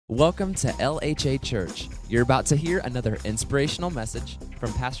Welcome to LHA Church. You're about to hear another inspirational message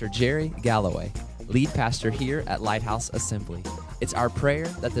from Pastor Jerry Gallaway, lead pastor here at Lighthouse Assembly. It's our prayer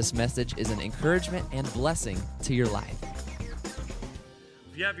that this message is an encouragement and blessing to your life.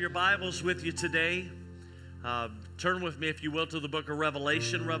 If you have your Bibles with you today, turn with me, if you will, to the book of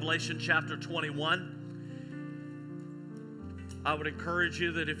Revelation, Revelation chapter 21. I would encourage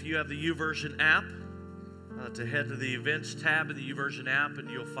you that if you have the YouVersion app, to head to the events tab of the YouVersion app, and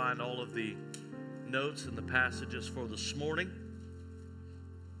you'll find all of the notes and the passages for this morning.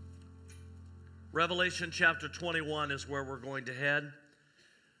 Revelation chapter 21 is where we're going to head.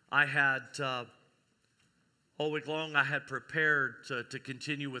 I had, all week long, I had prepared to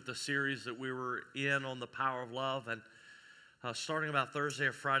continue with the series that we were in on the power of love, and starting about Thursday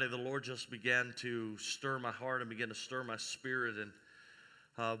or Friday, the Lord just began to stir my heart and begin to stir my spirit, and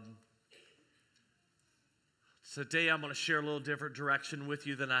today I'm going to share a little different direction with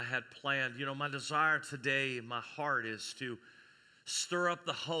you than I had planned. You know, my desire today in my heart is to stir up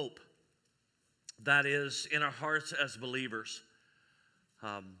the hope that is in our hearts as believers.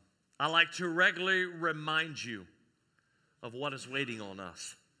 I like to regularly remind you of what is waiting on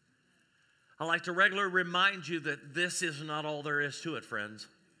us. I like to regularly remind you that this is not all there is to it, friends.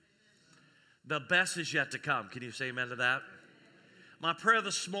 The best is yet to come. Can you say amen to that? My prayer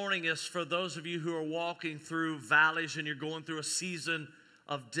this morning is for those of you who are walking through valleys and you're going through a season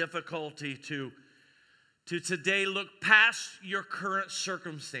of difficulty to today look past your current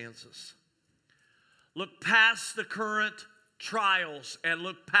circumstances. Look past the current trials and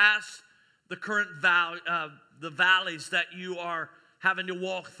look past the current the valleys that you are having to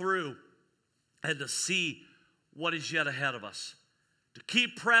walk through, and to see what is yet ahead of us. To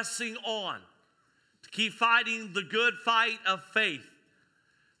keep pressing on. To keep fighting the good fight of faith.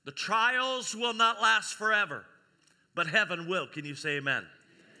 The trials will not last forever, but heaven will. Can you say amen?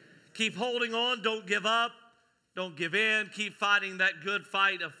 Keep holding on. Don't give up. Don't give in. Keep fighting that good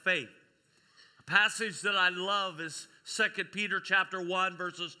fight of faith. A passage that I love is 2 Peter chapter 1,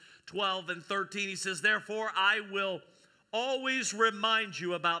 verses 12 and 13. He says, "Therefore I will always remind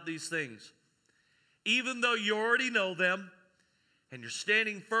you about these things, even though you already know them, and you're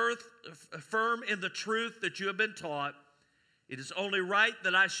standing firm in the truth that you have been taught. It is only right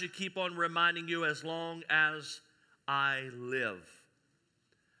that I should keep on reminding you as long as I live."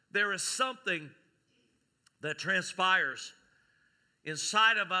 There is something that transpires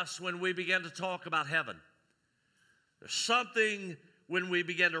inside of us when we begin to talk about heaven. There's something when we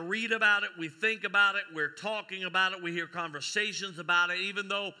begin to read about it, we think about it, we're talking about it, we hear conversations about it. Even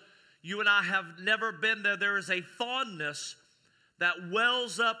though you and I have never been there, there is a fondness that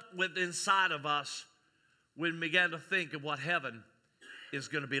wells up within inside of us when we began to think of what heaven is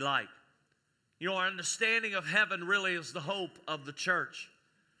going to be like. You know, our understanding of heaven really is the hope of the church.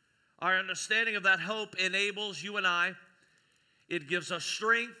 Our understanding of that hope enables you and I. It gives us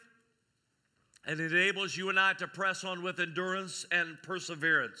strength, and it enables you and I to press on with endurance and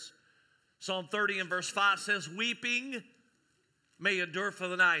perseverance. Psalm 30 and verse 5 says, "Weeping may endure for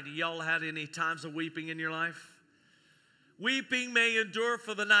the night." Y'all had any times of weeping in your life? Weeping may endure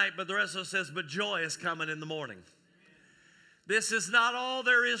for the night, but the rest of it says, "But joy is coming in the morning." This is not all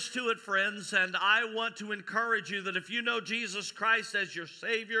there is to it, friends, and I want to encourage you that if you know Jesus Christ as your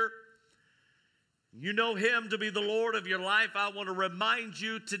Savior, you know Him to be the Lord of your life, I want to remind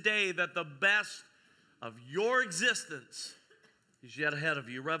you today that the best of your existence is yet ahead of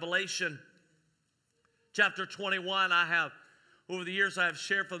you. Revelation chapter 21, over the years I have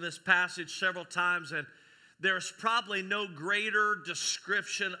shared from this passage several times, and there's probably no greater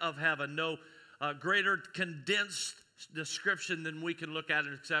description of heaven, no greater condensed description than we can look at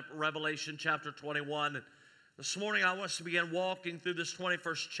it except Revelation chapter 21. And this morning I want us to begin walking through this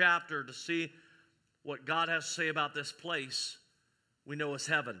 21st chapter to see what God has to say about this place we know as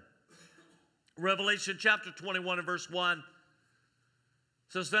heaven. Revelation chapter 21 and verse 1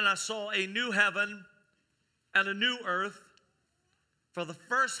 says, "Then I saw a new heaven and a new earth, for the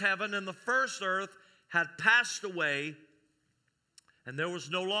first heaven and the first earth had passed away, and there was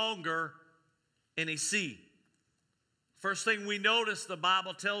no longer any sea." First thing we notice, the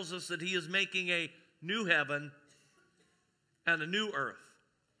Bible tells us that He is making a new heaven and a new earth.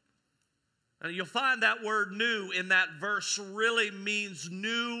 And you'll find that word "new" in that verse really means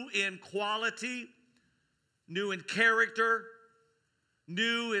new in quality, new in character,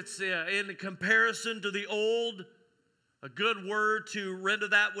 new, it's in comparison to the old. A good word to render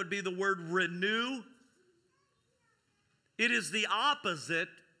that would be the word "renew." It is the opposite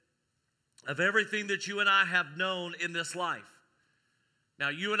of everything that you and I have known in this life. Now,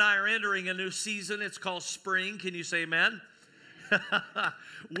 you and I are entering a new season. It's called spring. Can you say amen?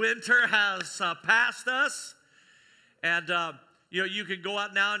 Winter has passed us, and you can go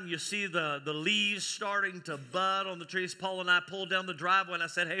out now and you see the leaves starting to bud on the trees. Paula and I pulled down the driveway, and I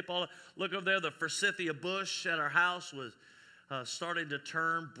said, "Hey, Paula, look over there. The forsythia bush at our house was starting to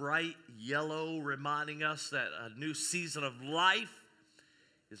turn bright yellow, reminding us that a new season of life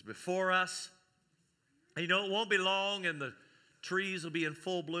is before us." And it won't be long, and the trees will be in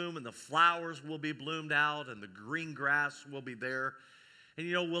full bloom, and the flowers will be bloomed out, and the green grass will be there. And,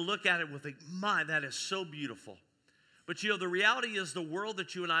 we'll look at it and we'll think, my, that is so beautiful. But, the reality is the world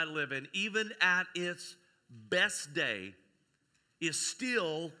that you and I live in, even at its best day, is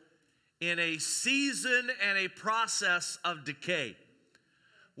still in a season and a process of decay.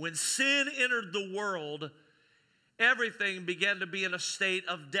 When sin entered the world, everything began to be in a state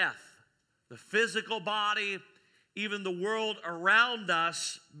of death. The physical body, even the world around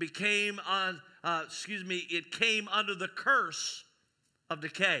us came under the curse of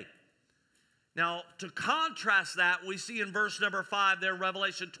decay. Now, to contrast that, we see in verse number 5 there,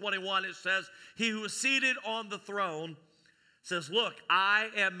 Revelation 21, it says, "He who is seated on the throne says, look, I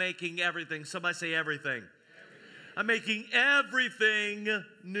am making everything." Somebody say everything. I'm making everything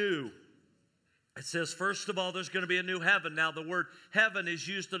new. It says, first of all, there's going to be a new heaven. Now, the word heaven is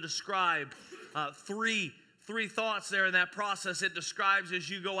used to describe three thoughts there in that process. It describes as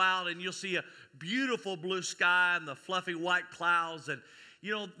you go out and you'll see a beautiful blue sky and the fluffy white clouds. And,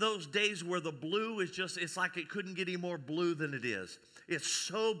 those days where the blue is it's like it couldn't get any more blue than it is. It's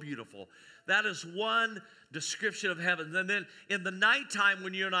so beautiful. That is one description of heaven. And then in the nighttime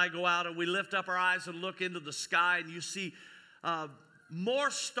when you and I go out and we lift up our eyes and look into the sky and you see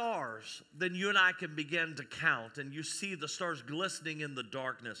more stars than you and I can begin to count. And you see the stars glistening in the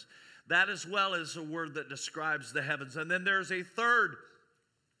darkness. That as well is a word that describes the heavens. And then there's a third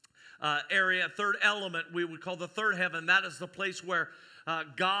area, third element we would call the third heaven. That is the place where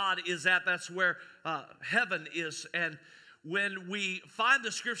God is at. That's where heaven is. And when we find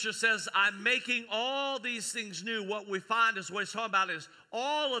the scripture says, I'm making all these things new, what we find is what he's talking about is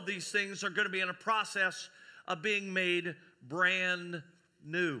all of these things are going to be in a process of being made brand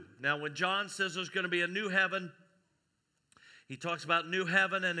new. Now, when John says there's going to be a new heaven, he talks about new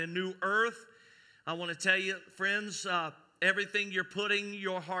heaven and a new earth. I want to tell you, friends, everything you're putting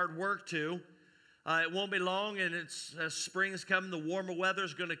your hard work to, it won't be long, and as spring is coming, the warmer weather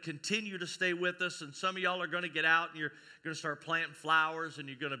is going to continue to stay with us, and some of y'all are going to get out, and you're going to start planting flowers, and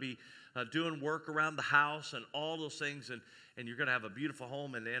you're going to be doing work around the house and all those things, and you're going to have a beautiful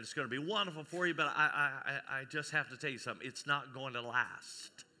home, and it's going to be wonderful for you, but I just have to tell you something. It's not going to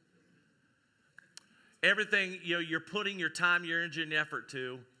last. Everything you're putting your time, your energy, and effort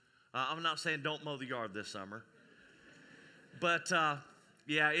to, I'm not saying don't mow the yard this summer, but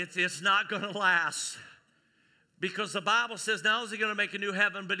it's not going to last, because the Bible says not only is he going to make a new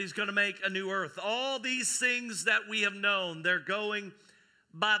heaven, but he's going to make a new earth. All these things that we have known, they're going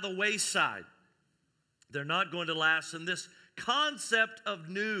by the wayside. They're not going to last, and this concept of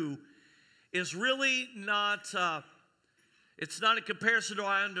new is really not, it's not a comparison to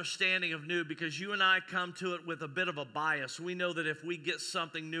our understanding of new, because you and I come to it with a bit of a bias. We know that if we get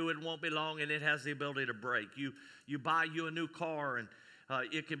something new, it won't be long, and it has the ability to break. You buy a new car, and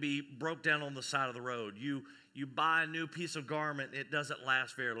it can be broke down on the side of the road. You buy a new piece of garment, it doesn't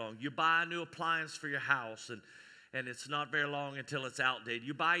last very long. You buy a new appliance for your house, and it's not very long until it's outdated.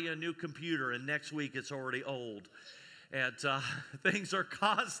 You buy a new computer, and next week it's already old. And things are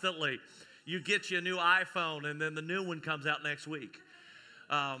constantly, you get you a new iPhone, and then the new one comes out next week.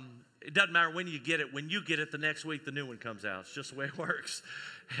 It doesn't matter when you get it. When you get it the next week, the new one comes out. It's just the way it works.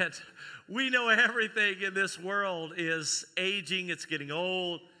 And we know everything in this world is aging. It's getting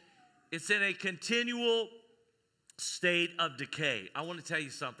old. It's in a continual state of decay. I want to tell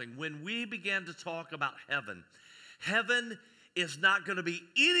you something. When we begin to talk about heaven, heaven is not going to be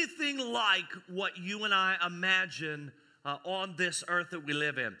anything like what you and I imagine on this earth that we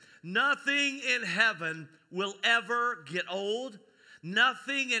live in. Nothing in heaven will ever get old.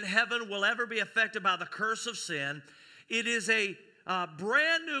 Nothing in heaven will ever be affected by the curse of sin. It is a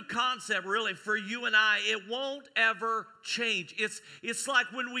brand new concept, really, for you and I. It won't ever change. It's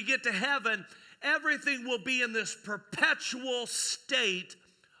like when we get to heaven, everything will be in this perpetual state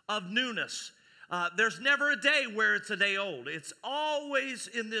of newness. There's never a day where it's a day old. It's always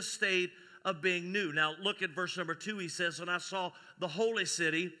in this state of being new. Now, look at verse number 2. He says, "And I saw the holy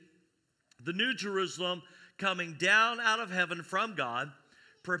city, the new Jerusalem, coming down out of heaven from God,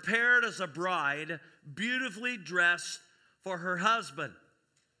 prepared as a bride, beautifully dressed for her husband."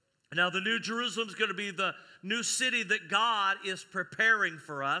 Now, the new Jerusalem is going to be the new city that God is preparing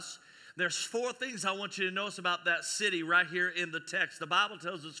for us. There's 4 things I want you to notice about that city right here in the text. The Bible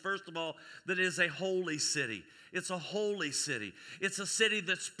tells us, first of all, that it is a holy city. It's a holy city. It's a city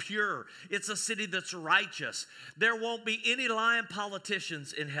that's pure. It's a city that's righteous. There won't be any lying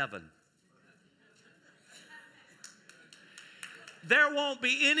politicians in heaven. There won't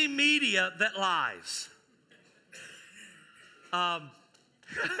be any media that lies.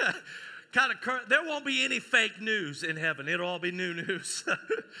 There won't be any fake news in heaven. It'll all be new news.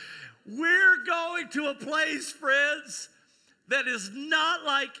 We're going to a place, friends, that is not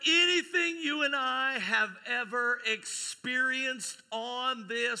like anything you and I have ever experienced on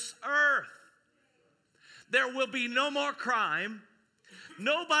this earth. There will be no more crime.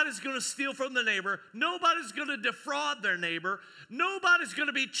 Nobody's going to steal from the neighbor. Nobody's going to defraud their neighbor. Nobody's going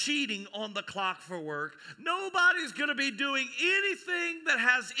to be cheating on the clock for work. Nobody's going to be doing anything that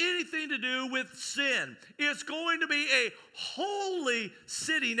has anything to do with sin. It's going to be a holy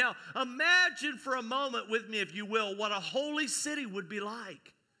city. Now, imagine for a moment with me, if you will, what a holy city would be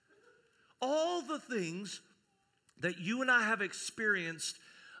like. All the things that you and I have experienced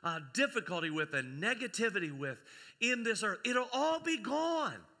difficulty with and negativity with in this earth, it'll all be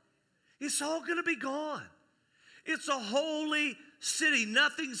gone. It's all going to be gone. It's a holy city,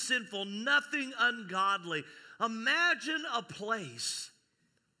 nothing sinful, nothing ungodly. Imagine a place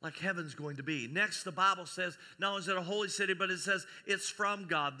like heaven's going to be. Next, the Bible says, not only is it a holy city, but it says it's from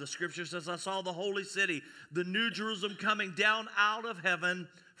God. The scripture says, I saw the holy city, the new Jerusalem, coming down out of heaven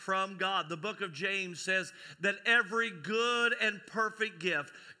from God. The book of James says that every good and perfect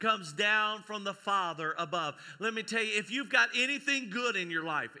gift comes down from the Father above. Let me tell you, if you've got anything good in your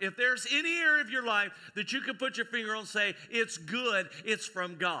life, if there's any area of your life that you can put your finger on and say, it's good, it's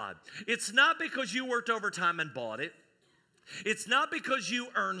from God. It's not because you worked overtime and bought it. It's not because you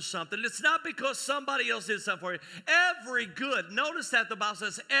earned something. It's not because somebody else did something for you. Every good, notice that the Bible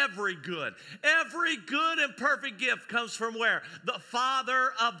says every good and perfect gift comes from where? The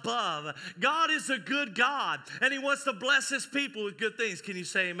Father above. God is a good God, and He wants to bless His people with good things. Can you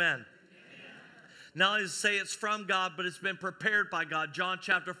say amen? Not only to say it's from God, but it's been prepared by God. John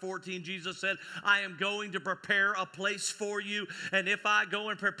chapter 14, Jesus said, I am going to prepare a place for you. And if I go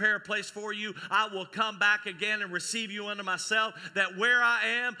and prepare a place for you, I will come back again and receive you unto myself, that where I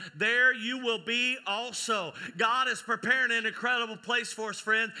am, there you will be also. God is preparing an incredible place for us,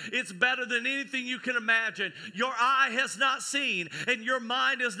 friend. It's better than anything you can imagine. Your eye has not seen, and your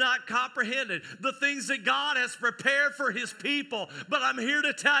mind has not comprehended the things that God has prepared for His people. But I'm here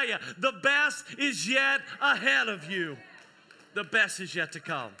to tell you, the best is yet ahead of you. The best is yet to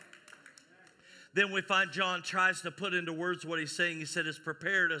come. Then we find John tries to put into words what he's saying. He said, is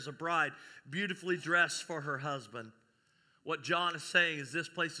prepared as a bride, beautifully dressed for her husband. What John is saying is this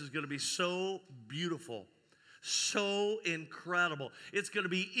place is going to be so beautiful, so incredible. It's going to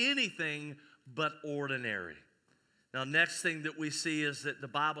be anything but ordinary. Now, next thing that we see is that the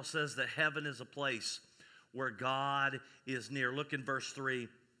Bible says that heaven is a place where God is near. Look in verse 3.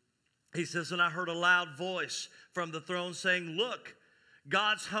 He says, and I heard a loud voice from the throne saying, look,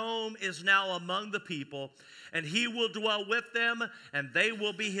 God's home is now among the people, and He will dwell with them, and they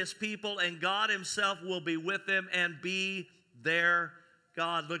will be His people, and God Himself will be with them and be their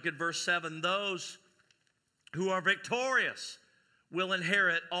God. Look at verse 7. Those who are victorious will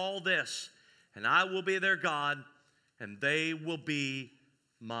inherit all this, and I will be their God, and they will be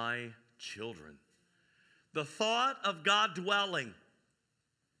my children. The thought of God dwelling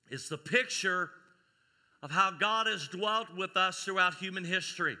is the picture of how God has dwelt with us throughout human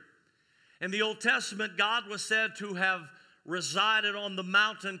history. In the Old Testament, God was said to have resided on the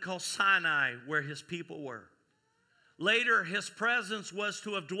mountain called Sinai, where His people were. Later, His presence was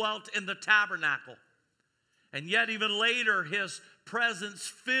to have dwelt in the tabernacle. And yet, even later, His presence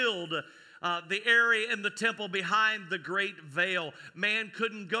filled the area in the temple behind the great veil. Man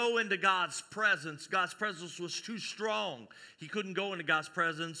couldn't go into God's presence. God's presence was too strong. He couldn't go into God's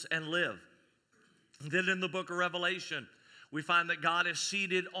presence and live. Then in the book of Revelation, we find that God is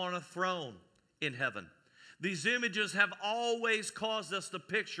seated on a throne in heaven. These images have always caused us to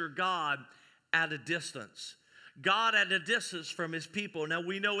picture God at a distance. God at a distance from His people. Now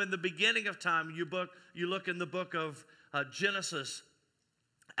we know in the beginning of time, you look in the book of Genesis,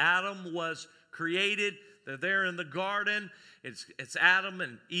 Adam was created. They're there in the garden. It's Adam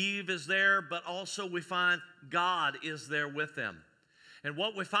and Eve is there, but also we find God is there with them. And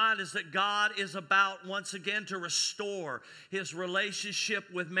what we find is that God is about once again to restore His relationship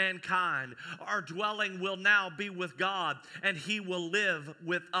with mankind. Our dwelling will now be with God, and He will live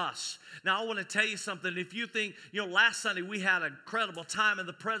with us. Now, I want to tell you something. If you think, last Sunday we had an incredible time in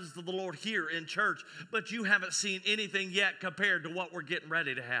the presence of the Lord here in church, but you haven't seen anything yet compared to what we're getting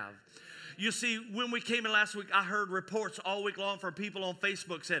ready to have. You see, when we came in last week, I heard reports all week long from people on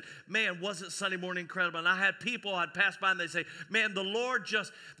Facebook said, man, wasn't Sunday morning incredible? And I had people, I'd pass by and they say, man, the Lord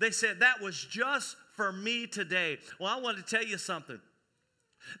they said, that was just for me today. Well, I want to tell you something.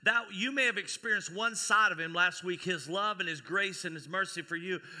 That you may have experienced one side of him last week, his love and his grace and his mercy for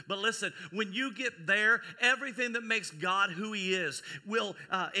you. But listen, when you get there, everything that makes God who he is will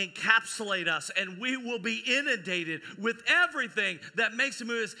encapsulate us, and we will be inundated with everything that makes him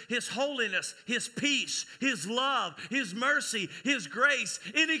who is his holiness, his peace, his love, his mercy, his grace.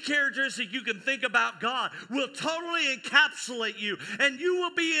 Any characteristic you can think about God will totally encapsulate you, and you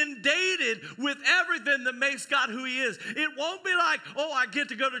will be inundated with everything that makes God who he is. It won't be like, oh, I get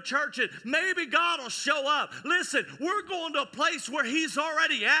to go to church and maybe God will show up. Listen, we're going to a place where he's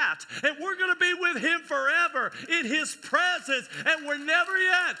already at, and we're going to be with him forever in his presence, and we're never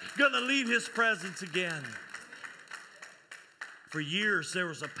yet going to leave his presence again. For years, there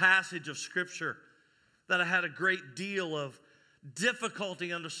was a passage of scripture that I had a great deal of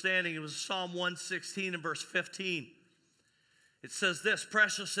difficulty understanding. It was Psalm 116 and verse 15. It says this,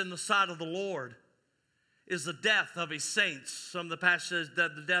 precious in the sight of the Lord is the death of his saints. Some of the passages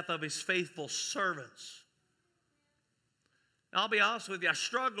said the death of his faithful servants. Now, I'll be honest with you, I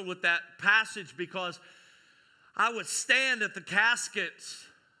struggled with that passage because I would stand at the caskets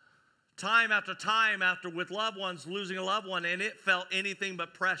time after with loved ones, losing a loved one, and it felt anything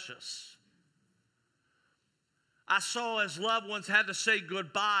but precious. I saw as loved ones had to say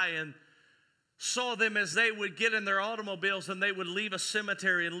goodbye, and saw them as they would get in their automobiles and they would leave a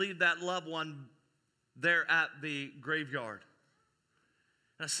cemetery and leave that loved one there at the graveyard.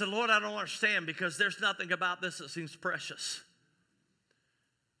 And I said, Lord, I don't understand, because there's nothing about this that seems precious.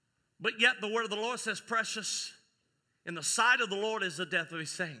 But yet the word of the Lord says precious in the sight of the Lord is the death of his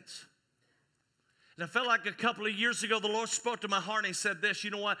saints. And I felt like a couple of years ago the Lord spoke to my heart and he said this,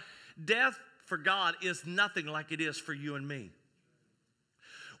 you know what? Death for God is nothing like it is for you and me.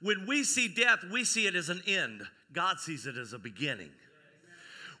 When we see death, we see it as an end. God sees it as a beginning.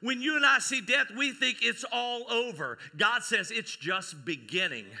 When you and I see death, we think it's all over. God says it's just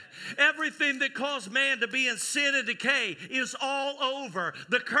beginning. Everything that caused man to be in sin and decay is all over.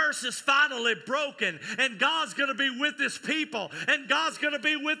 The curse is finally broken, and God's going to be with his people, and God's going to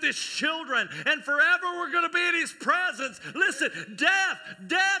be with his children, and forever we're going to be in his presence. Listen,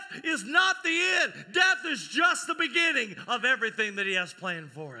 death is not the end. Death is just the beginning of everything that he has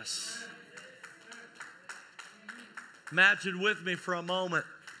planned for us. Imagine with me for a moment.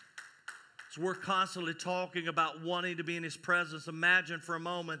 So we're constantly talking about wanting to be in his presence. Imagine for a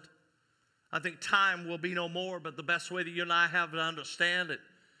moment, I think time will be no more, but the best way that you and I have to understand it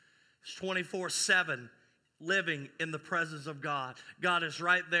is 24/7 living in the presence of God. God is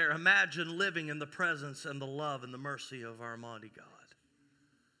right there. Imagine living in the presence and the love and the mercy of our Almighty God.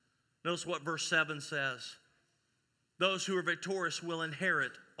 Notice what verse 7 says. Those who are victorious will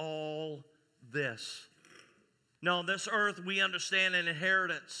inherit all this. Now, on this earth, we understand an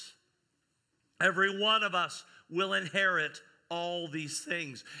inheritance. Every one of us will inherit all these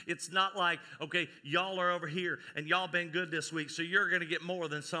things. It's not like, okay, y'all are over here and y'all been good this week, so you're going to get more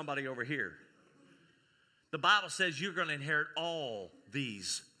than somebody over here. The Bible says you're going to inherit all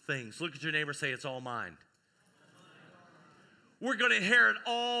these things. Look at your neighbor and say, it's all mine. We're going to inherit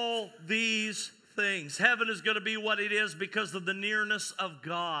all these things. Heaven is going to be what it is because of the nearness of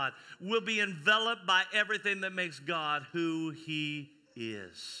God. We'll be enveloped by everything that makes God who he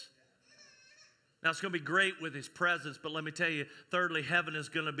is. Now, it's going to be great with his presence, but let me tell you, thirdly, heaven is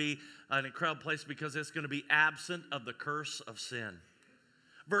going to be an incredible place because it's going to be absent of the curse of sin.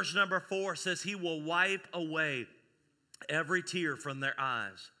 Verse number 4 says, he will wipe away every tear from their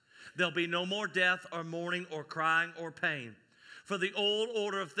eyes. There'll be no more death or mourning or crying or pain, for the old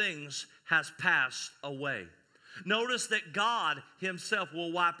order of things has passed away. Notice that God himself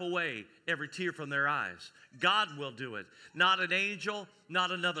will wipe away every tear from their eyes. God will do it. Not an angel,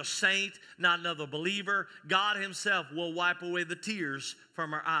 not another saint, not another believer. God himself will wipe away the tears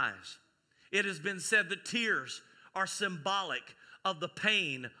from our eyes. It has been said that tears are symbolic of the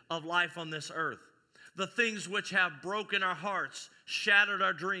pain of life on this earth. The things which have broken our hearts, shattered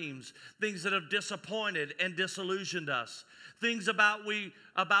our dreams, things that have disappointed and disillusioned us, things about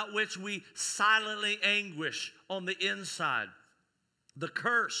which we silently anguish on the inside. The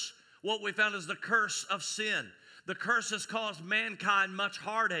curse, what we found is the curse of sin. The curse has caused mankind much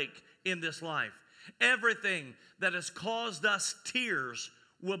heartache in this life. Everything that has caused us tears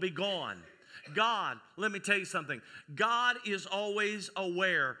will be gone. God, let me tell you something. God is always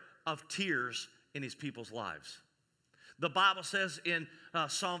aware of tears in his people's lives. The Bible says in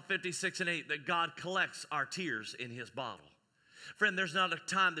Psalm 56 and 8 that God collects our tears in his bottle. Friend, there's not a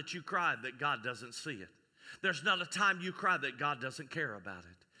time that you cry that God doesn't see it. There's not a time you cry that God doesn't care about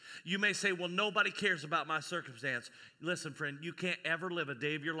it. You may say, well, nobody cares about my circumstance. Listen, friend, you can't ever live a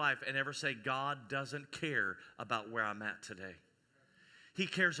day of your life and ever say, God doesn't care about where I'm at today. He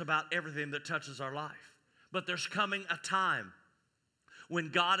cares about everything that touches our life. But there's coming a time when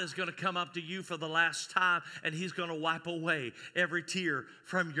God is going to come up to you for the last time and He's going to wipe away every tear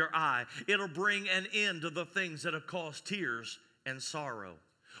from your eye. It'll bring an end to the things that have caused tears and sorrow.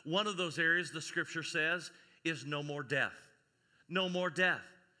 One of those areas, the scripture says, is no more death. No more death.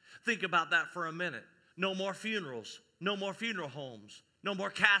 Think about that for a minute. No more funerals, no more funeral homes, no more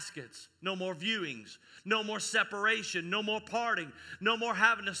caskets, no more viewings, no more separation, no more parting, no more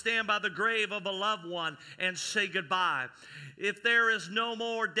having to stand by the grave of a loved one and say goodbye. If there is no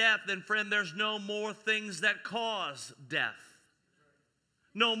more death, then friend, there's no more things that cause death.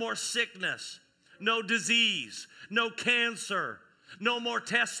 No more sickness, no disease, no cancer. No more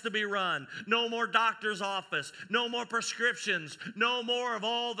tests to be run. No more doctor's office. No more prescriptions. No more of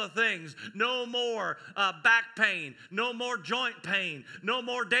all the things. No more back pain. No more joint pain. No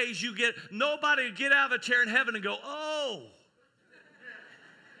more days you get, nobody get out of a chair in heaven and go, oh.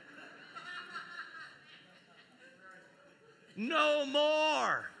 No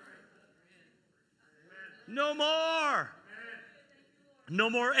more. No more. No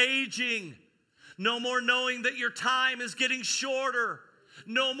more aging. No more knowing that your time is getting shorter.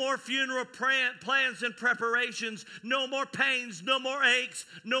 No more funeral plans and preparations. No more pains, no more aches,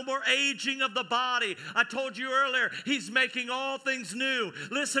 no more aging of the body. I told you earlier, He's making all things new.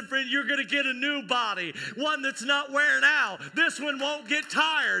 Listen, friend, you're going to get a new body, one that's not wearing out. This one won't get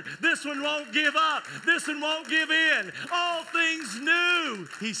tired. This one won't give up. This one won't give in. All things new,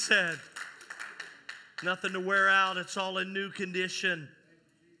 He said. Nothing to wear out. It's all in new condition.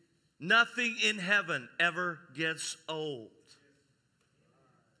 Nothing in heaven ever gets old.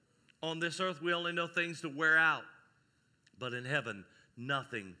 On this earth, we only know things to wear out. But in heaven,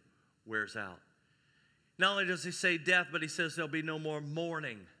 nothing wears out. Not only does He say death, but He says there'll be no more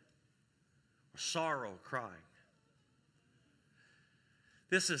mourning or sorrow, crying.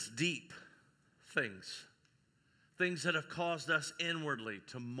 This is deep things. Things that have caused us inwardly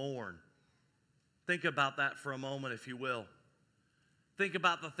to mourn. Think about that for a moment, if you will. Think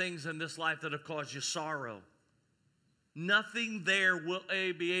about the things in this life that have caused you sorrow. Nothing there will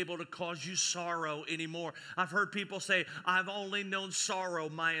be able to cause you sorrow anymore. I've heard people say, I've only known sorrow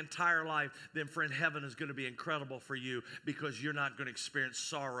my entire life. Then, friend, heaven is going to be incredible for you because you're not going to experience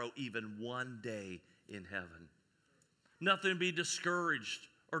sorrow even one day in heaven. Nothing to be discouraged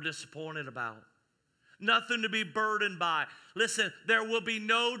or disappointed about. Nothing to be burdened by. Listen, there will be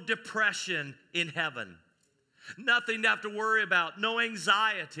no depression in heaven. Nothing to have to worry about. No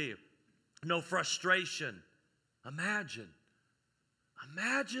anxiety. No frustration. Imagine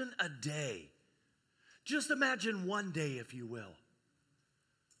a day. Just imagine one day, if you will.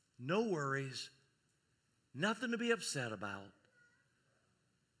 No worries. Nothing to be upset about.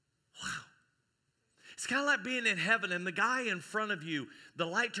 Wow. It's kind of like being in heaven and the guy in front of you, the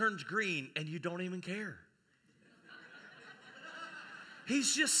light turns green and you don't even care.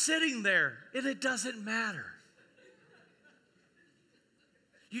 He's just sitting there and it doesn't matter.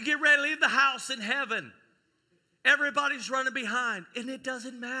 You get ready to leave the house in heaven. Everybody's running behind, and it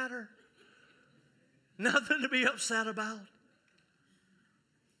doesn't matter. Nothing to be upset about.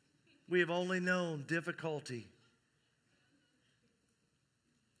 We have only known difficulty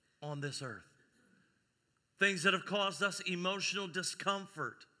on this earth. Things that have caused us emotional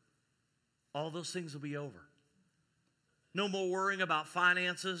discomfort. All those things will be over. No more worrying about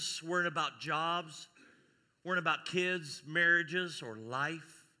finances, worrying about jobs, worrying about kids, marriages, or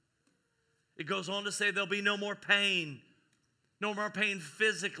life. It goes on to say there'll be no more pain. No more pain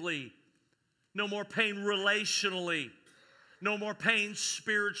physically. No more pain relationally. No more pain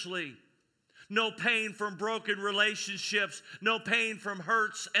spiritually. No pain from broken relationships. No pain from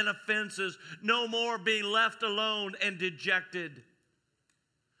hurts and offenses. No more being left alone and dejected.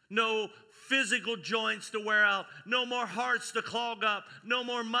 No physical joints to wear out. No more hearts to clog up. No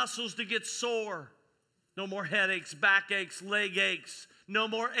more muscles to get sore. No more headaches, backaches, leg aches. No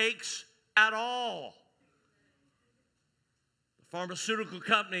more aches at all. The pharmaceutical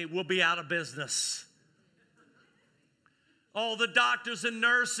company will be out of business. All the doctors and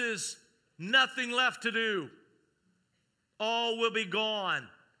nurses, nothing left to do. All will be gone.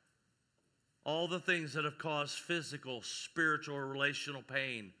 All the things that have caused physical, spiritual, or relational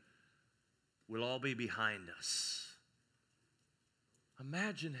pain will all be behind us.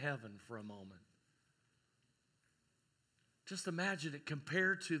 Imagine heaven for a moment. Just imagine it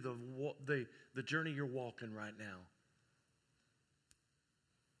compared to the journey you're walking right now.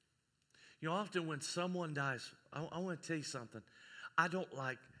 You know, often when someone dies, I want to tell you something. I don't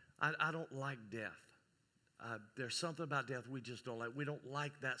like death. There's something about death we just don't like. We don't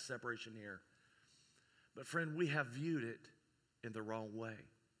like that separation here. But friend, we have viewed it in the wrong way.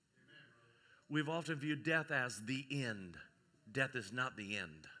 We've often viewed death as the end. Death is not the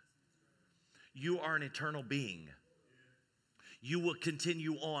end. You are an eternal being. You will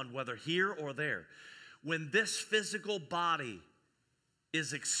continue on, whether here or there. When this physical body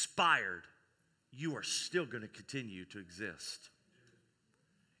is expired, you are still going to continue to exist.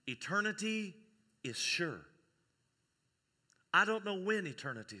 Eternity is sure. I don't know when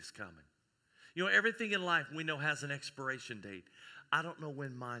eternity is coming. You know, everything in life we know has an expiration date. I don't know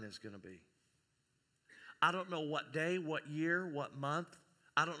when mine is going to be. I don't know what day, what year, what month.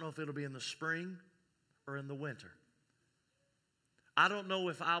 I don't know if it'll be in the spring or in the winter. I don't know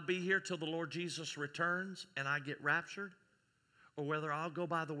if I'll be here till the Lord Jesus returns and I get raptured, or whether I'll go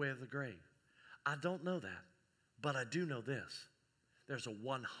by the way of the grave. I don't know that, but I do know this. There's a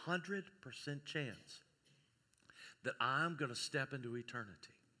 100% chance that I'm going to step into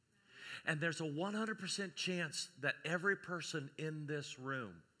eternity. And there's a 100% chance that every person in this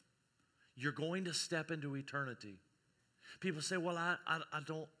room, you're going to step into eternity. People say, well, I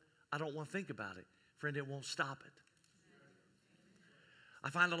don't want to think about it. Friend, it won't stop it. I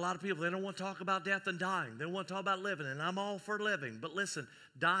find a lot of people, they don't want to talk about death and dying. They want to talk about living, and I'm all for living. But listen,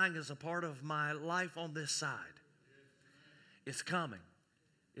 dying is a part of my life on this side. It's coming.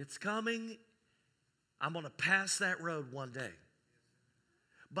 It's coming. I'm going to pass that road one day.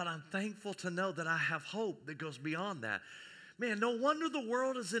 But I'm thankful to know that I have hope that goes beyond that. Man, no wonder the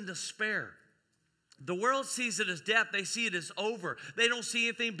world is in despair. The world sees it as death. They see it as over. They don't see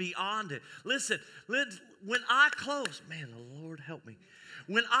anything beyond it. Listen, when I close, man, the Lord help me.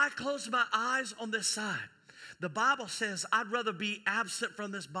 When I close my eyes on this side, the Bible says I'd rather be absent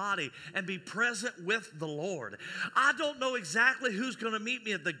from this body and be present with the Lord. I don't know exactly who's going to meet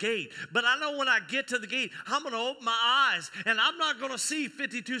me at the gate, but I know when I get to the gate, I'm going to open my eyes, and I'm not going to see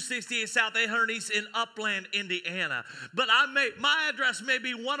 5268 South 800 East in Upland, Indiana. But my address may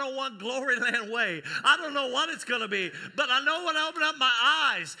be 101 Gloryland Way. I don't know what it's going to be, but I know when I open up my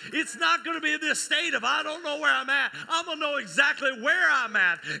eyes, it's not going to be this state of I don't know where I'm at. I'm going to know exactly where I'm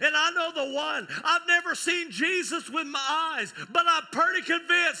at. And I know the one. I've never seen Jesus with my eyes, but I'm pretty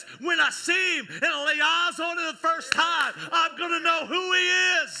convinced when I see him and I lay eyes on him the first time, I'm going to know who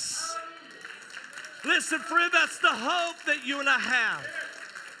he is. Listen, friend, that's the hope that you and I have.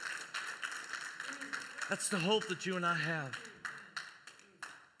 That's the hope that you and I have.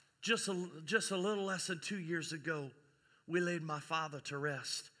 Just a little less than 2 years ago, we laid my father to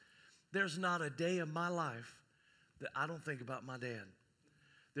rest. There's not a day of my life that I don't think about my dad.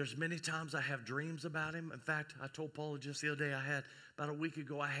 There's many times I have dreams about him. In fact, I told Paula just the other day, about a week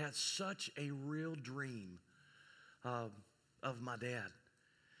ago, I had such a real dream of my dad.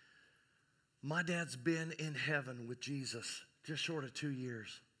 My dad's been in heaven with Jesus just short of 2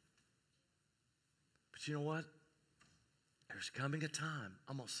 years. But you know what? There's coming a time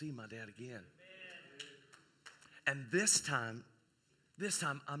I'm going to see my dad again. And this time,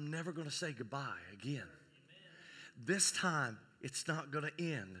 I'm never going to say goodbye again. This time, it's not going to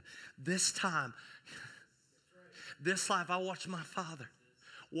end. This time, this life, I watched my father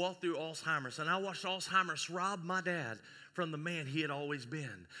walk through Alzheimer's, and I watched Alzheimer's rob my dad from the man he had always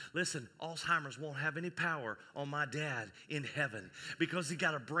been. Listen, Alzheimer's won't have any power on my dad in heaven because he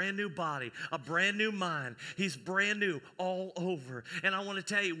got a brand new body, a brand new mind. He's brand new all over. And I want to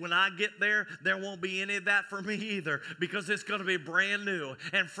tell you, when I get there, there won't be any of that for me either because it's going to be brand new.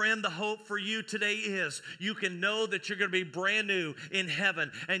 And friend, the hope for you today is you can know that you're going to be brand new in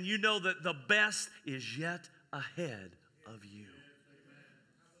heaven, and you know that the best is yet ahead of you.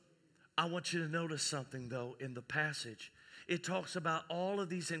 I want you to notice something, though, in the passage. It talks about all of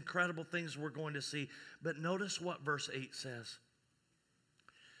these incredible things we're going to see. But notice what verse 8 says.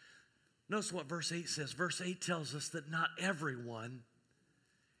 Notice what verse 8 says. Verse 8 tells us that not everyone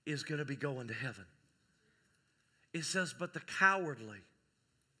is going to be going to heaven. It says, but the cowardly,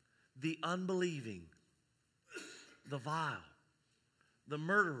 the unbelieving, the vile, the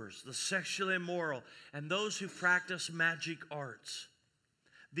murderers, the sexually immoral, and those who practice magic arts,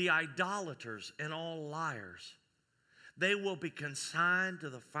 the idolaters and all liars, they will be consigned to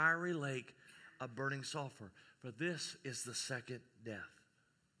the fiery lake of burning sulfur. For this is the second death.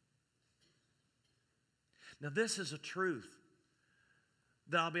 Now, this is a truth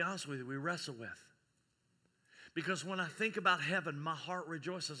that I'll be honest with you, we wrestle with. Because when I think about heaven, my heart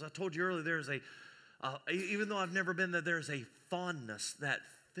rejoices. I told you earlier, there's even though I've never been there, there's a fondness that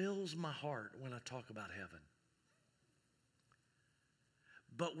fills my heart when I talk about heaven.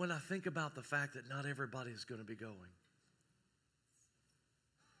 But when I think about the fact that not everybody is going to be going,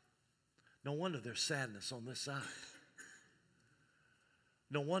 no wonder there's sadness on this side.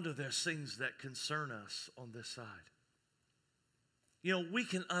 No wonder there's things that concern us on this side. You know, we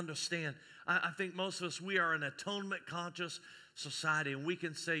can understand. I think most of us, we are an atonement-conscious society, and we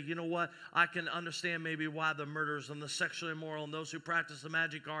can say, you know what, I can understand maybe why the murderers and the sexually immoral and those who practice the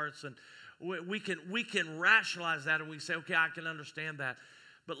magic arts, and we can rationalize that, and we say, okay, I can understand that.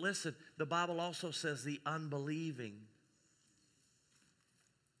 But listen, the Bible also says the unbelieving.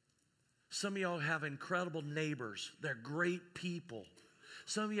 Some of y'all have incredible neighbors. They're great people.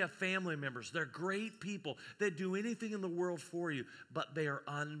 Some of you have family members. They're great people. They do anything in the world for you, but they are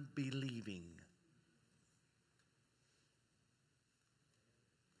unbelieving.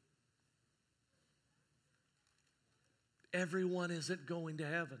 Everyone isn't going to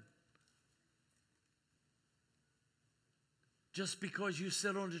heaven. Just because you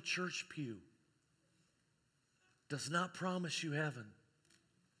sit on a church pew does not promise you heaven.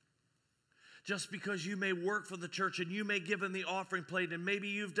 Just because you may work for the church and you may give in the offering plate and maybe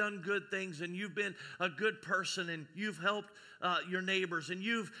you've done good things and you've been a good person and you've helped your neighbors and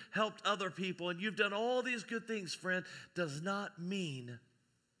you've helped other people and you've done all these good things, friend, does not mean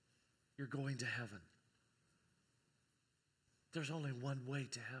you're going to heaven. There's only one way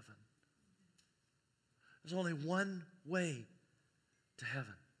to heaven. There's only one way to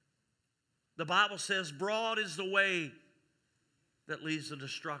heaven. The Bible says, broad is the way that leads to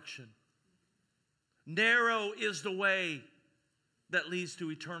destruction. Narrow is the way that leads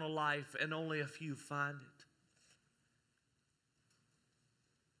to eternal life, and only a few find it.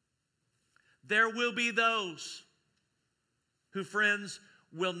 There will be those who, friends,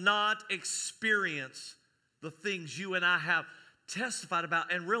 will not experience the things you and I have testified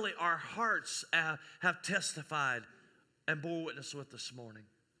about, and really our hearts have testified and bore witness with this morning.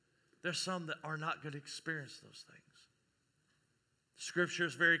 There's some that are not going to experience those things. Scripture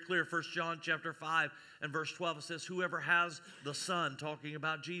is very clear. 1 John chapter 5 and verse 12, it says, whoever has the Son, talking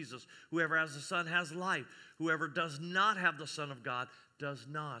about Jesus, whoever has the Son has life. Whoever does not have the Son of God does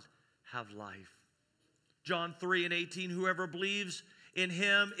not have life. John 3 and 18, whoever believes in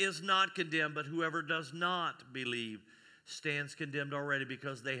him is not condemned, but whoever does not believe stands condemned already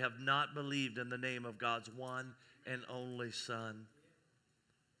because they have not believed in the name of God's one and only Son.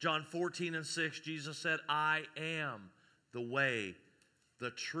 John 14 and 6, Jesus said, I am the way,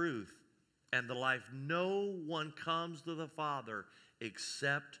 the truth, and the life. No one comes to the Father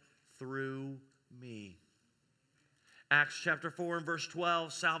except through me. Acts chapter 4 and verse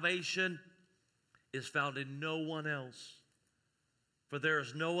 12, salvation is found in no one else. For there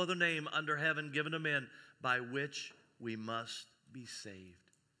is no other name under heaven given to men by which we must be saved.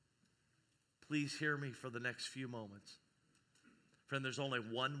 Please hear me for the next few moments. Friend, there's only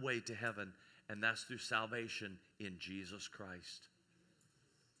one way to heaven, and that's through salvation in Jesus Christ.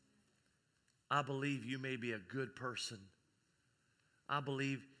 I believe you may be a good person. I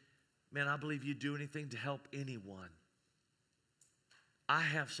believe you do anything to help anyone. I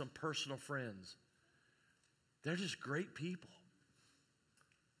have some personal friends. They're just great people.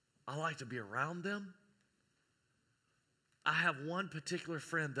 I like to be around them. I have one particular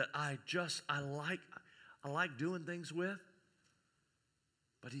friend that I like doing things with,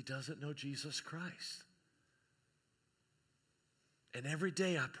 but he doesn't know Jesus Christ. And every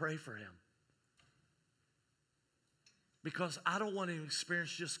day I pray for him. Because I don't want to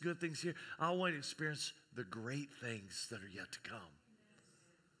experience just good things here. I want to experience the great things that are yet to come.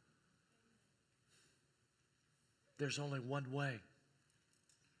 There's only one way.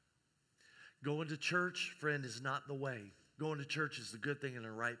 Going to church, friend, is not the way. Going to church is the good thing and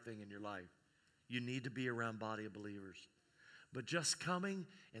the right thing in your life. You need to be around a body of believers. But just coming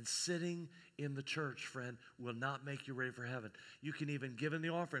and sitting in the church, friend, will not make you ready for heaven. You can even give in the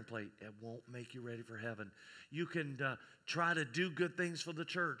offering plate. It won't make you ready for heaven. You can try to do good things for the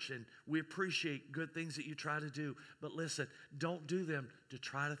church, and we appreciate good things that you try to do. But listen, don't do them to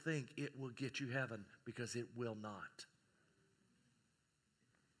try to think it will get you heaven, because it will not.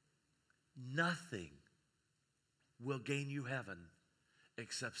 Nothing will gain you heaven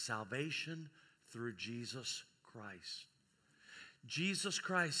except salvation through Jesus Christ. Jesus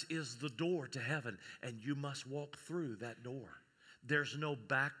Christ is the door to heaven, and you must walk through that door. There's no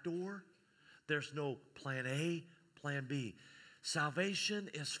back door. There's no plan A, plan B. Salvation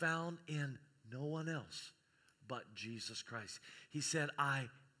is found in no one else but Jesus Christ. He said, I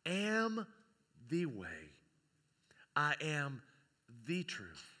am the way, I am the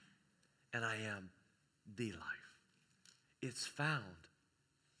truth, and I am the life. It's found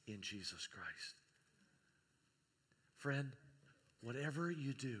in Jesus Christ. Friend, whatever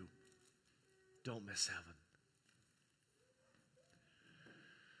you do, don't miss heaven.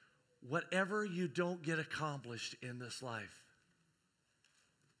 Whatever you don't get accomplished in this life,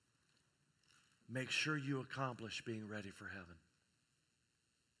 make sure you accomplish being ready for heaven.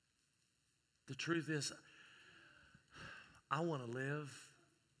 The truth is, I want to live.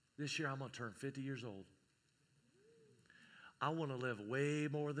 This year I'm going to turn 50 years old. I want to live way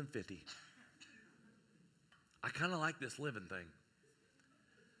more than 50. I kind of like this living thing.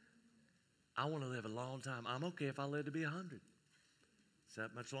 I want to live a long time. I'm okay if I live to be 100. It's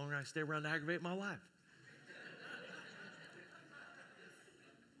that much longer I stay around to aggravate my wife.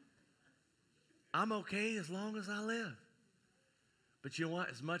 I'm okay as long as I live. But you know what?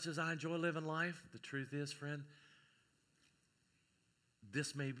 As much as I enjoy living life, the truth is, friend,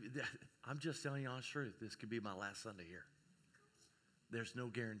 this may be, I'm just telling you honest truth, this could be my last Sunday here. There's no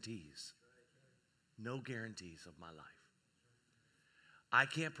guarantees. No guarantees of my life. I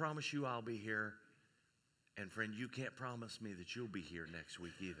can't promise you I'll be here. And friend, you can't promise me that you'll be here next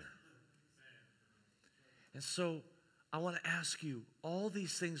week either. And so I want to ask you, all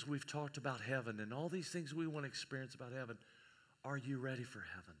these things we've talked about heaven and all these things we want to experience about heaven, are you ready for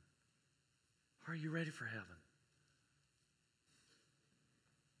heaven? Are you ready for heaven?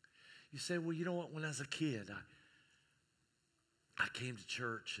 You say, well, you know what? When I was a kid, I came to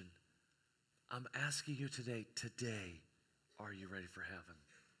church, and I'm asking you today, are you ready for heaven?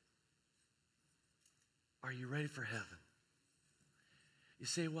 Are you ready for heaven? You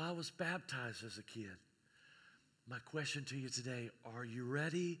say, well, I was baptized as a kid. My question to you today, are you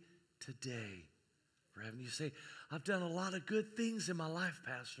ready today for heaven? You say, I've done a lot of good things in my life,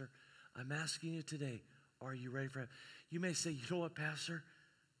 Pastor. I'm asking you today, are you ready for heaven? You may say, you know what, Pastor?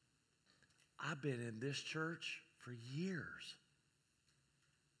 I've been in this church for years.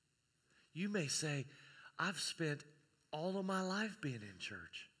 You may say, I've spent all of my life being in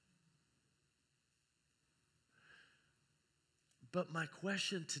church. But my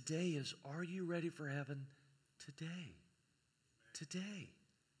question today is, are you ready for heaven today? Today.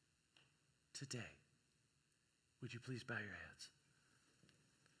 Today. Would you please bow your heads?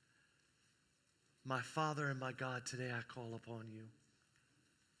 My Father and my God, today I call upon you.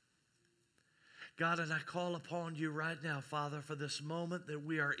 God, and I call upon you right now, Father, for this moment that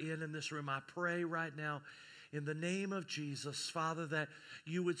we are in this room. I pray right now in the name of Jesus, Father, that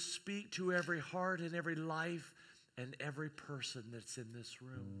you would speak to every heart and every life and every person that's in this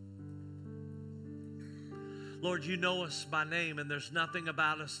room. Lord, you know us by name, and there's nothing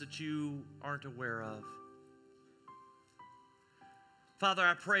about us that you aren't aware of. Father,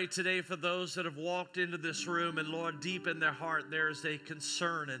 I pray today for those that have walked into this room, and Lord, deep in their heart, there's a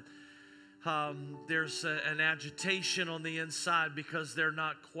concern, and there's an agitation on the inside because they're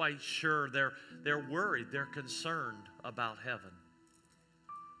not quite sure. They're worried. They're concerned about heaven.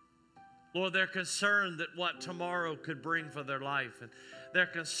 Lord, they're concerned that what tomorrow could bring for their life. And they're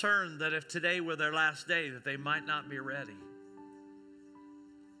concerned that if today were their last day, that they might not be ready.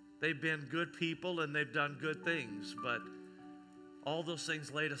 They've been good people and they've done good things, but all those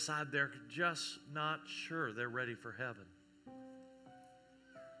things laid aside, they're just not sure they're ready for heaven.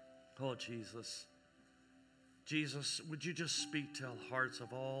 Oh, Jesus. Jesus, would you just speak to the hearts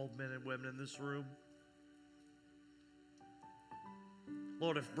of all men and women in this room?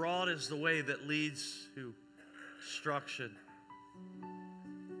 Lord, if broad is the way that leads to destruction,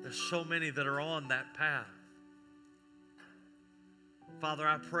 there's so many that are on that path. Father,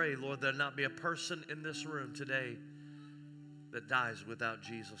 I pray, Lord, there not be a person in this room today that dies without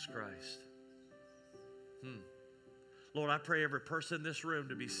Jesus Christ. Lord, I pray every person in this room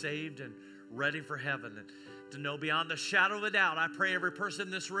to be saved and ready for heaven and to know beyond the shadow of a doubt. I pray every person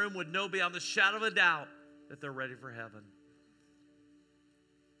in this room would know beyond the shadow of a doubt that they're ready for heaven.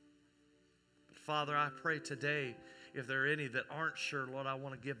 But Father, I pray today, if there are any that aren't sure, Lord, I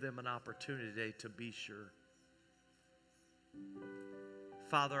want to give them an opportunity today to be sure.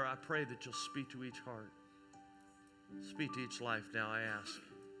 Father, I pray that you'll speak to each heart. Speak to each life now, I ask.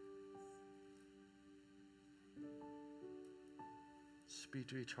 Speak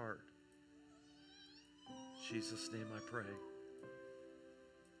to each heart. In Jesus' name I pray.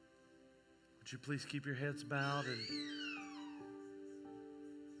 Would you please keep your heads bowed, and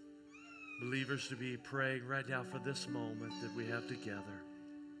believers to be praying right now for this moment that we have together.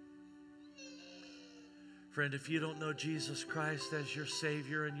 Friend, if you don't know Jesus Christ as your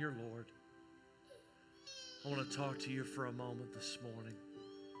Savior and your Lord, I want to talk to you for a moment this morning.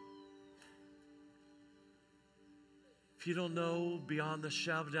 If you don't know beyond the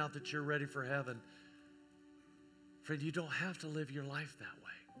shadow of doubt that you're ready for heaven, friend, you don't have to live your life that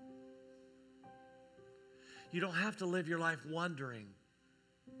way. You don't have to live your life wondering,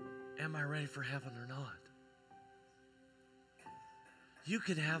 am I ready for heaven or not? You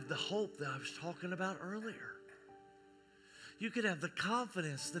can have the hope that I was talking about earlier. You can have the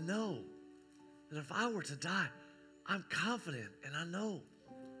confidence to know that if I were to die, I'm confident and I know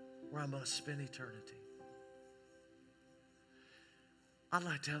where I'm going to spend eternity. I'd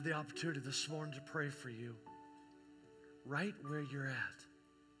like to have the opportunity this morning to pray for you right where you're at.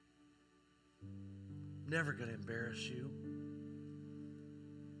 Never going to embarrass you.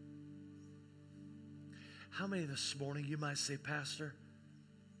 How many this morning you might say, Pastor,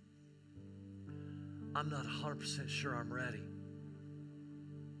 I'm not 100% sure I'm ready.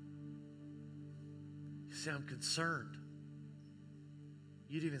 You say, I'm concerned.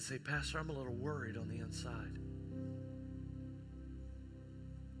 You'd even say, Pastor, I'm a little worried on the inside.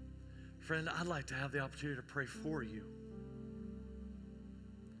 Friend, I'd like to have the opportunity to pray for you.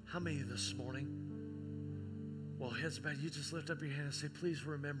 How many of you this morning, well, heads bowed, you just lift up your hand and say, please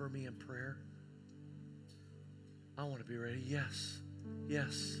remember me in prayer. I want to be ready. Yes,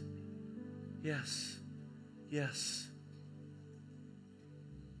 yes, yes, yes,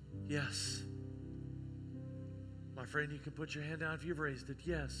 yes. My friend, you can put your hand down if you've raised it.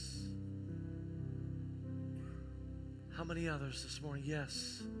 Yes. How many others this morning?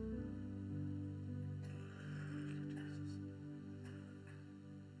 Yes.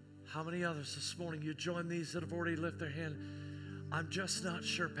 How many others this morning? You join these that have already lifted their hand. I'm just not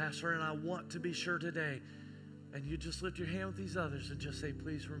sure, Pastor, and I want to be sure today. And you just lift your hand with these others and just say,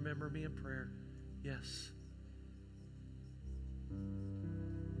 please remember me in prayer. Yes.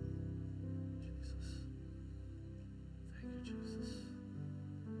 Jesus. Thank you, Jesus.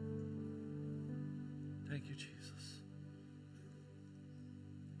 Thank you, Jesus.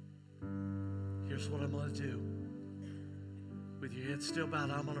 Here's what I'm going to do. With your head still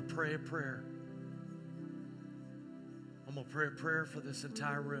bowed, I'm going to pray a prayer. I'm going to pray a prayer for this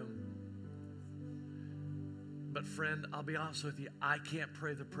entire room. But friend, I'll be honest with you, I can't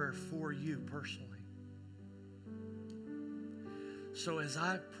pray the prayer for you personally. So as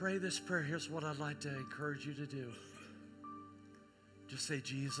I pray this prayer, here's what I'd like to encourage you to do. Just say,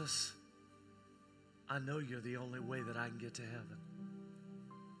 Jesus, I know you're the only way that I can get to heaven.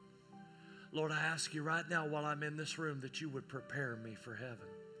 Lord, I ask you right now while I'm in this room that you would prepare me for heaven.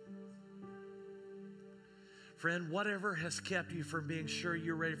 Friend, whatever has kept you from being sure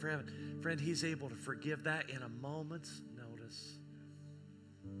you're ready for heaven, friend, he's able to forgive that in a moment's notice.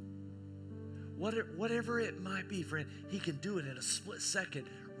 Whatever it might be, friend, he can do it in a split second,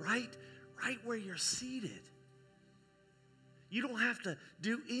 right where you're seated. You don't have to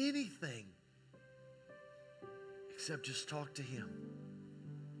do anything except just talk to him.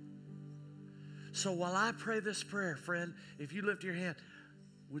 So while I pray this prayer, friend, if you lift your hand,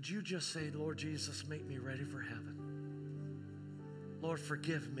 would you just say, Lord Jesus, make me ready for heaven. Lord,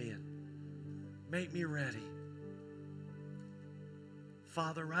 forgive me and make me ready.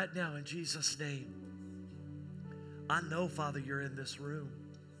 Father, right now in Jesus' name, I know, Father, you're in this room.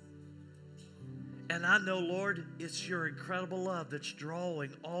 And I know, Lord, it's your incredible love that's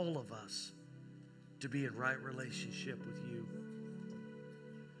drawing all of us to be in right relationship with you.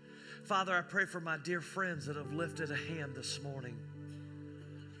 Father, I pray for my dear friends that have lifted a hand this morning.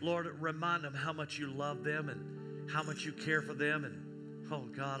 Lord, remind them how much you love them and how much you care for them and, oh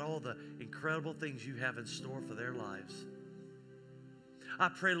God, all the incredible things you have in store for their lives. I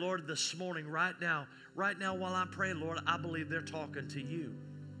pray, Lord, this morning, right now while I'm praying, Lord, I believe they're talking to you.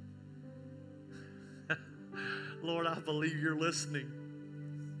 Lord, I believe you're listening.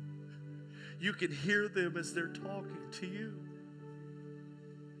 You can hear them as they're talking to you.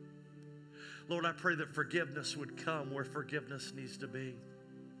 Lord, I pray that forgiveness would come where forgiveness needs to be.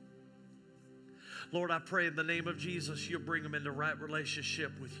 Lord, I pray in the name of Jesus, you'll bring them into right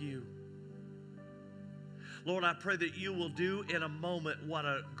relationship with you. Lord, I pray that you will do in a moment what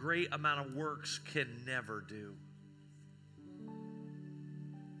a great amount of works can never do.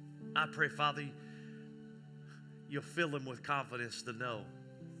 I pray, Father, you'll fill them with confidence to know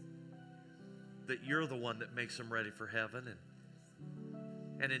that you're the one that makes them ready for heaven.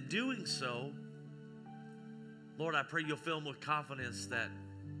 And in doing so, Lord, I pray you'll fill them with confidence that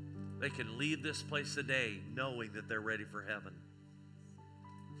they can leave this place today knowing that they're ready for heaven.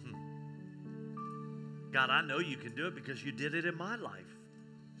 God, I know you can do it because you did it in my life.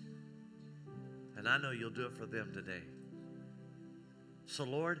 And I know you'll do it for them today. So,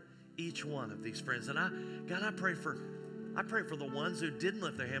 Lord, each one of these friends, and God, I pray for the ones who didn't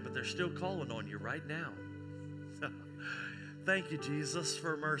lift their hand, but they're still calling on you right now. Thank you, Jesus,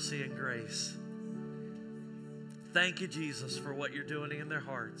 for mercy and grace. Thank you, Jesus, for what you're doing in their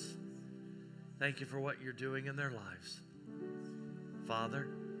hearts. Thank you for what you're doing in their lives. Father,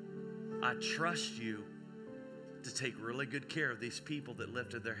 I trust you to take really good care of these people that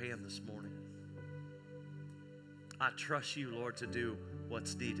lifted their hand this morning. I trust you, Lord, to do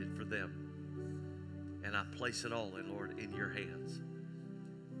what's needed for them. And I place it all, Lord, in your hands.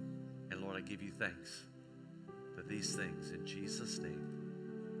 And Lord, I give you thanks for these things in Jesus' name.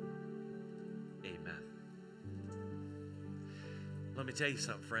 Amen. Let me tell you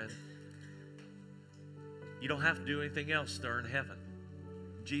something, friend. You don't have to do anything else to earn heaven.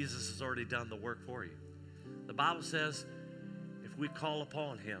 Jesus has already done the work for you. The Bible says if we call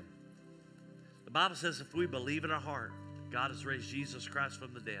upon him, the Bible says if we believe in our heart that God has raised Jesus Christ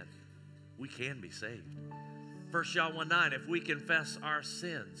from the dead, we can be saved. 1 John 1:9, if we confess our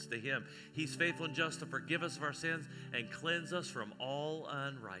sins to him, he's faithful and just to forgive us of our sins and cleanse us from all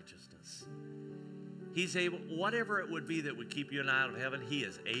unrighteousness. He's able, whatever it would be that would keep you and I out of heaven, he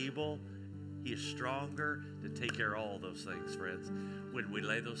is able, he is stronger to take care of all those things, friends, when we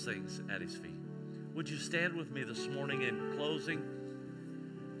lay those things at his feet. Would you stand with me this morning in closing?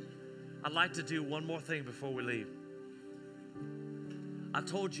 I'd like to do one more thing before we leave. I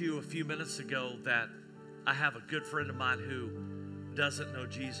told you a few minutes ago that I have a good friend of mine who doesn't know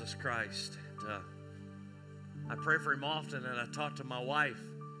Jesus Christ. I pray for him often, and I talk to my wife.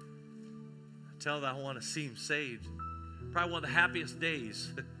 I tell her that I want to see him saved. Probably one of the happiest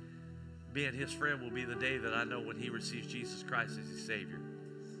days being his friend will be the day that I know when he receives Jesus Christ as his Savior.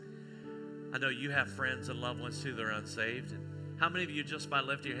 I know you have friends and loved ones too that are unsaved. And how many of you, just by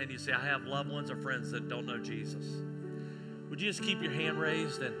lifting your hand, you say, I have loved ones or friends that don't know Jesus? Would you just keep your hand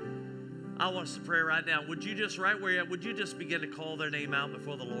raised? And I want us to pray right now. Would you just, right where you're at, would you just begin to call their name out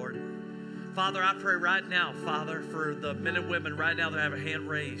before the Lord? Father, I pray right now, Father, for the men and women right now that have a hand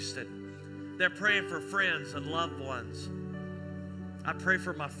raised. And they're praying for friends and loved ones. I pray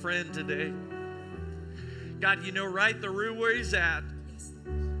for my friend today. God, you know right the room where he's at.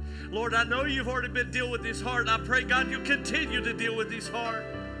 Lord, I know you've already been dealing with his heart, and I pray, God, you'll continue to deal with his heart.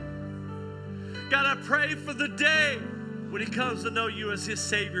 God, I pray for the day when he comes to know you as his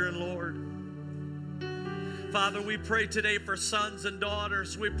Savior and Lord. Father, we pray today for sons and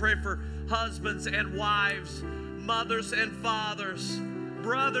daughters. We pray for husbands and wives, mothers and fathers,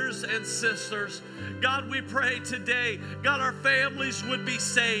 brothers and sisters. God, we pray today, God, our families would be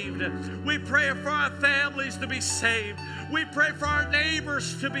saved. We pray for our families to be saved. We pray for our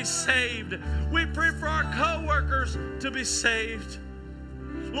neighbors to be saved. We pray for our co-workers to be saved.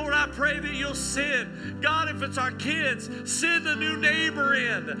 Lord, I pray that you'll send, God, if it's our kids, send a new neighbor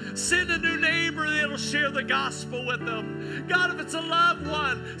in. Send a new neighbor that'll share the gospel with them. God, if it's a loved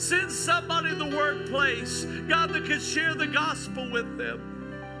one, send somebody in the workplace, God, that can share the gospel with them.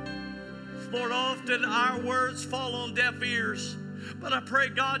 Lord, often our words fall on deaf ears. But I pray,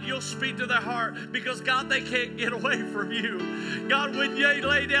 God, you'll speak to their heart because, God, they can't get away from you. God, when they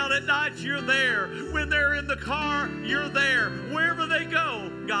lay down at night, you're there. When they're in the car, you're there. Wherever they go,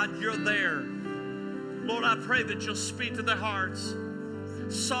 God, you're there. Lord, I pray that you'll speak to their hearts,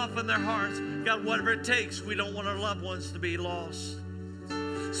 soften their hearts. God, whatever it takes, we don't want our loved ones to be lost.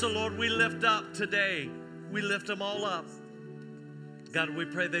 So, Lord, we lift up today. We lift them all up. God, we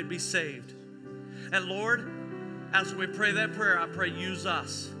pray they'd be saved. And, Lord, as we pray that prayer, I pray, use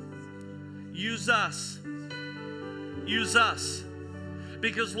us. Use us. Use us.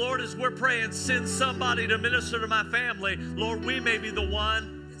 Because, Lord, as we're praying, send somebody to minister to my family. Lord, we may be the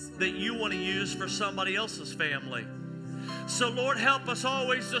one that you want to use for somebody else's family. So, Lord, help us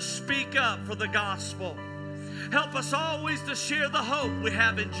always to speak up for the gospel. Help us always to share the hope we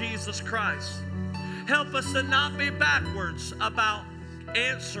have in Jesus Christ. Help us to not be backwards about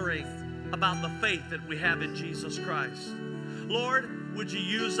answering about the faith that we have in Jesus Christ. Lord, would you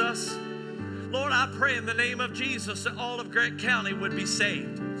use us? Lord, I pray in the name of Jesus that all of Grant County would be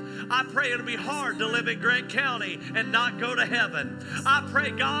saved. I pray it'll be hard to live in Grant County and not go to heaven. I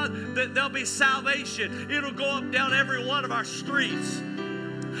pray, God, that there'll be salvation. It'll go up down every one of our streets.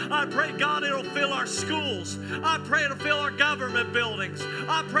 I pray, God, it'll fill our schools. I pray it'll fill our government buildings.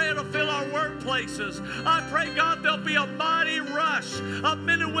 I pray it'll fill our workplaces. I pray, God, there'll be a mighty rush of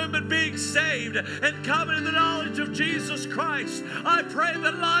men and women being saved and coming to the knowledge of Jesus Christ. I pray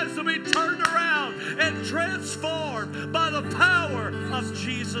that lives will be turned around and transformed by the power of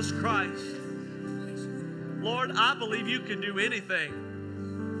Jesus Christ. Lord, I believe you can do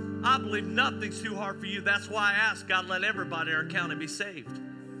anything. I believe nothing's too hard for you. That's why I ask, God, let everybody in our county be saved.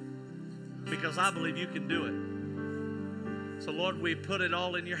 Because I believe you can do it. So, Lord, we put it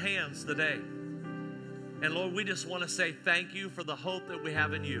all in your hands today. And, Lord, we just want to say thank you for the hope that we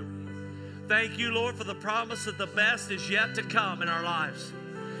have in you. Thank you, Lord, for the promise that the best is yet to come in our lives.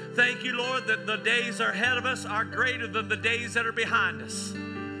 Thank you, Lord, that the days are ahead of us are greater than the days that are behind us.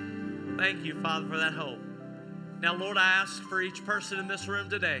 Thank you, Father, for that hope. Now, Lord, I ask for each person in this room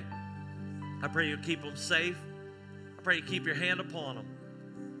today. I pray you keep them safe. I pray you keep your hand upon them.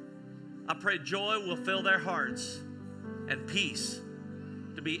 I pray joy will fill their hearts and peace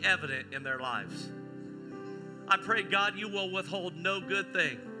to be evident in their lives. I pray, God, you will withhold no good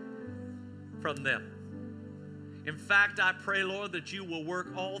thing from them. In fact, I pray, Lord, that you will work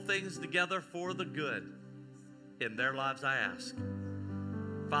all things together for the good in their lives, I ask.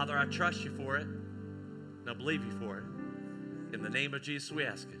 Father, I trust you for it, and I believe you for it. In the name of Jesus, we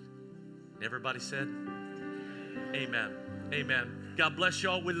ask it. And everybody said, amen. Amen. God bless you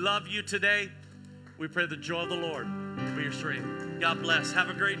all. We love you today. We pray the joy of the Lord will be your strength. God bless. Have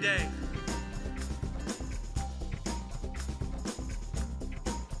a great day.